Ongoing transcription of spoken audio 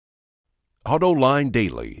AutoLine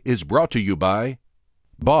Daily is brought to you by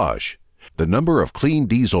Bosch. The number of clean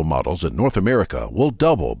diesel models in North America will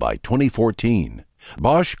double by 2014.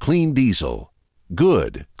 Bosch Clean Diesel.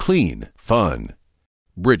 Good, clean, fun.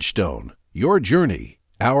 Bridgestone. Your journey,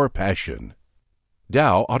 our passion.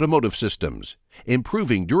 Dow Automotive Systems.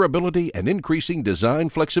 Improving durability and increasing design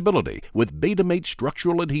flexibility with Betamate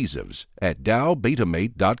structural adhesives at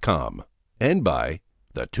dowbetamate.com. And by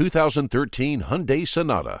the 2013 Hyundai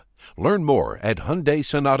Sonata. Learn more at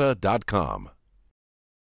HyundaiSonata.com.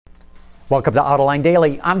 Welcome to AutoLine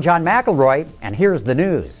Daily. I'm John McElroy, and here's the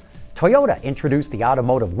news. Toyota introduced the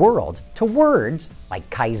automotive world to words like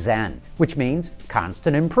Kaizen, which means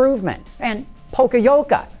constant improvement, and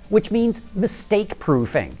Poka-yoke, which means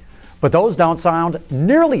mistake-proofing. But those don't sound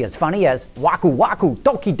nearly as funny as Waku Waku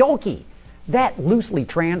Doki Doki. That loosely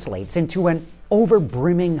translates into an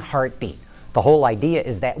over-brimming heartbeat. The whole idea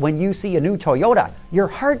is that when you see a new Toyota, your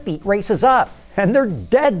heartbeat races up, and they're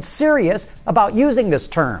dead serious about using this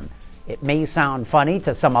term. It may sound funny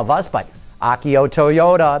to some of us, but Akio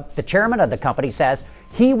Toyoda, the chairman of the company, says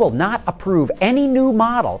he will not approve any new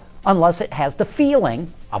model unless it has the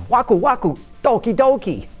feeling of Waku Waku Doki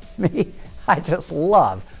Doki. I just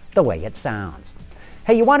love the way it sounds.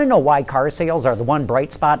 Hey, you want to know why car sales are the one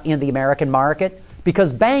bright spot in the American market?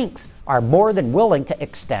 Because banks are more than willing to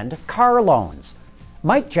extend car loans.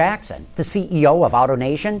 Mike Jackson, the CEO of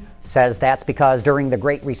AutoNation, says that's because during the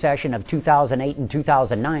Great Recession of 2008 and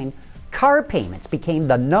 2009, car payments became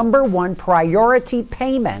the #1 priority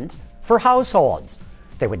payment for households.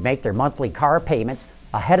 They would make their monthly car payments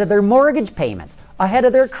ahead of their mortgage payments, ahead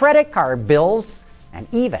of their credit card bills, and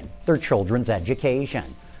even their children's education.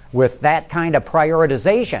 With that kind of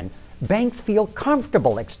prioritization, banks feel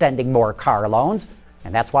comfortable extending more car loans,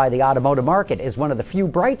 and that's why the automotive market is one of the few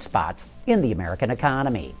bright spots in the American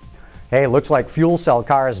economy. Hey, looks like fuel cell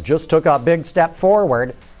cars just took a big step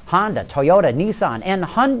forward. Honda, Toyota, Nissan, and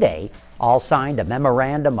Hyundai all signed a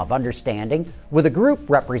memorandum of understanding with a group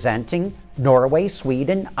representing Norway,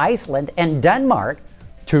 Sweden, Iceland, and Denmark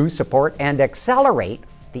to support and accelerate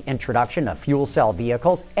the introduction of fuel cell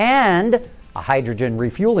vehicles and a hydrogen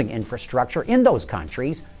refueling infrastructure in those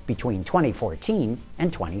countries between 2014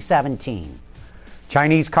 and 2017.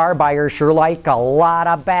 Chinese car buyers sure like a lot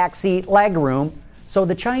of backseat legroom, so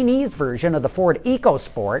the Chinese version of the Ford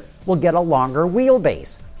EcoSport will get a longer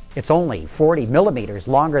wheelbase. It's only 40 millimeters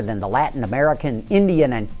longer than the Latin American,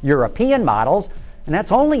 Indian, and European models, and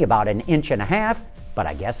that's only about 1.5 inches, but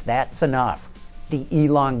I guess that's enough. The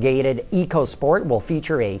elongated EcoSport will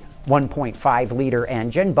feature a 1.5-liter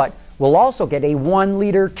engine, but will also get a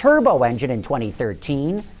 1-liter turbo engine in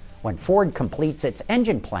 2013 when Ford completes its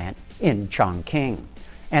engine plant in Chongqing.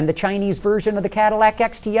 And the Chinese version of the Cadillac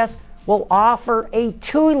XTS will offer a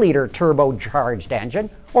 2-liter turbocharged engine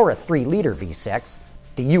or a 3-liter V6.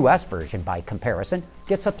 The U.S. version, by comparison,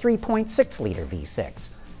 gets a 3.6-liter V6.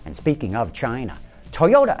 And speaking of China,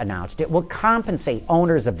 Toyota announced it will compensate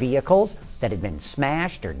owners of vehicles that had been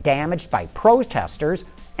smashed or damaged by protesters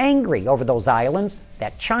angry over those islands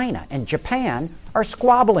that China and Japan are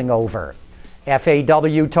squabbling over.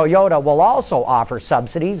 FAW Toyota will also offer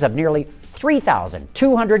subsidies of nearly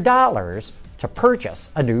 $3,200 to purchase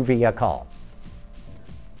a new vehicle.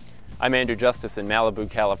 I'm Andrew Justice in Malibu,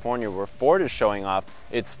 California, where Ford is showing off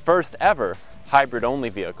its first ever hybrid-only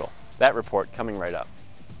vehicle. That report coming right up.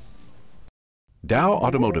 Dow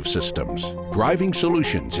Automotive Systems, driving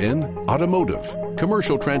solutions in automotive,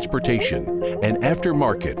 commercial transportation, and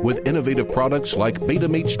aftermarket with innovative products like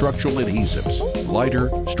Betamate structural adhesives. Lighter,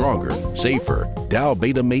 stronger, safer.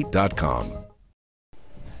 DowBetamate.com.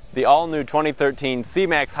 The all-new 2013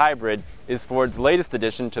 C-Max Hybrid is Ford's latest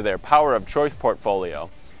addition to their Power of Choice portfolio.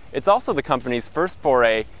 It's also the company's first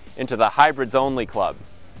foray into the hybrids-only club.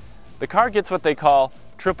 The car gets what they call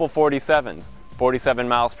triple 47s, 47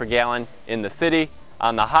 miles per gallon in the city,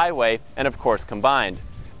 on the highway, and of course combined.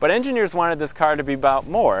 But engineers wanted this car to be about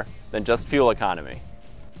more than just fuel economy.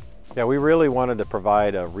 Yeah, we really wanted to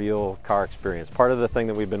provide a real car experience. Part of the thing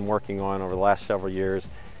that we've been working on over the last several years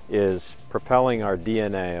is propelling our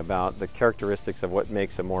DNA about the characteristics of what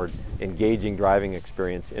makes a more engaging driving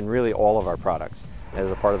experience in really all of our products as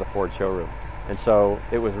a part of the Ford showroom. And so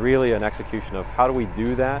it was really an execution of how do we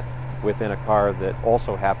do that within a car that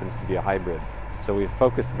also happens to be a hybrid. So we've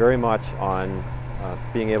focused very much on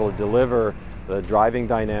being able to deliver the driving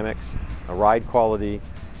dynamics, ride quality,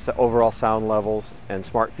 overall sound levels, and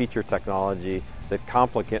smart feature technology that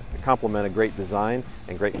complement a great design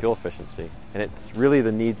and great fuel efficiency. And it's really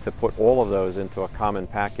the need to put all of those into a common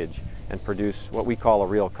package and produce what we call a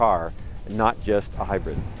real car, not just a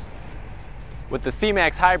hybrid. With the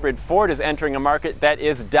C-Max Hybrid, Ford is entering a market that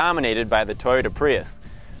is dominated by the Toyota Prius.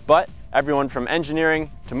 But everyone from engineering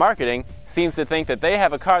to marketing seems to think that they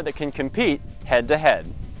have a car that can compete head-to-head.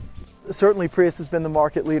 Certainly Prius has been the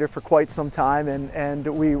market leader for quite some time, and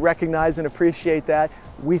we recognize and appreciate that.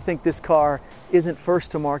 We think this car isn't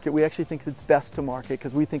first to market. We actually think it's best to market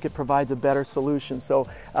because we think it provides a better solution. So,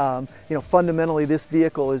 fundamentally this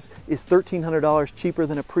vehicle is $1,300 cheaper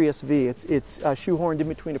than a Prius V. It's shoehorned in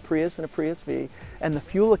between a Prius and a Prius V, and the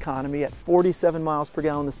fuel economy at 47 miles per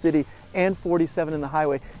gallon in the city and 47 in the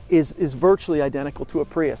highway is virtually identical to a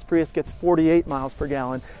Prius. Prius gets 48 miles per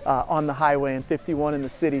gallon on the highway and 51 in the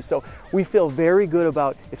city. So we feel very good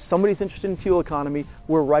about, if somebody's interested in fuel economy,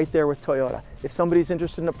 we're right there with Toyota. If somebody's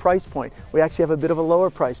interested in a price point, we actually have a bit of a lower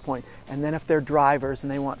price point. And then if they're drivers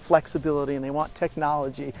and they want flexibility and they want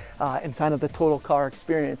technology and kind of the total car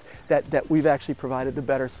experience, that we've actually provided the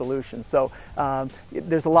better solution. So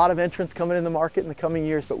there's a lot of entrants coming in the market in the coming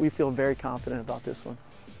years, but we feel very confident about this one.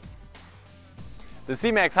 The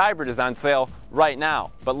C-Max Hybrid is on sale right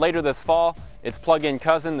now, but later this fall, its plug-in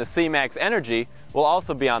cousin, the C-Max Energy, will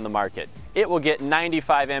also be on the market. It will get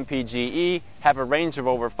 95 mpge, have a range of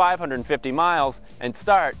over 550 miles, and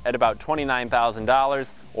start at about $29,000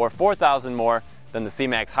 or $4,000 more than the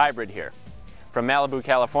C-Max Hybrid here. From Malibu,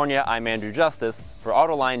 California, I'm Andrew Justice for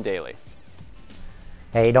Autoline Daily.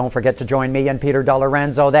 Hey, don't forget to join me and Peter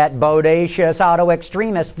DeLorenzo, that bodacious auto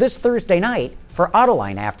extremist, this Thursday night for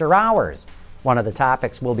Autoline After Hours. One of the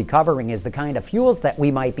topics we'll be covering is the kind of fuels that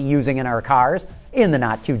we might be using in our cars in the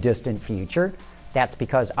not-too-distant future. That's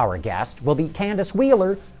because our guest will be Candace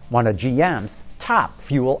Wheeler, one of GM's top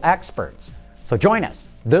fuel experts. So join us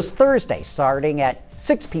this Thursday starting at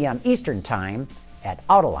 6 p.m. Eastern Time at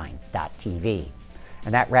Autoline.tv.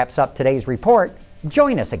 And that wraps up today's report.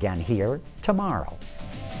 Join us again here tomorrow.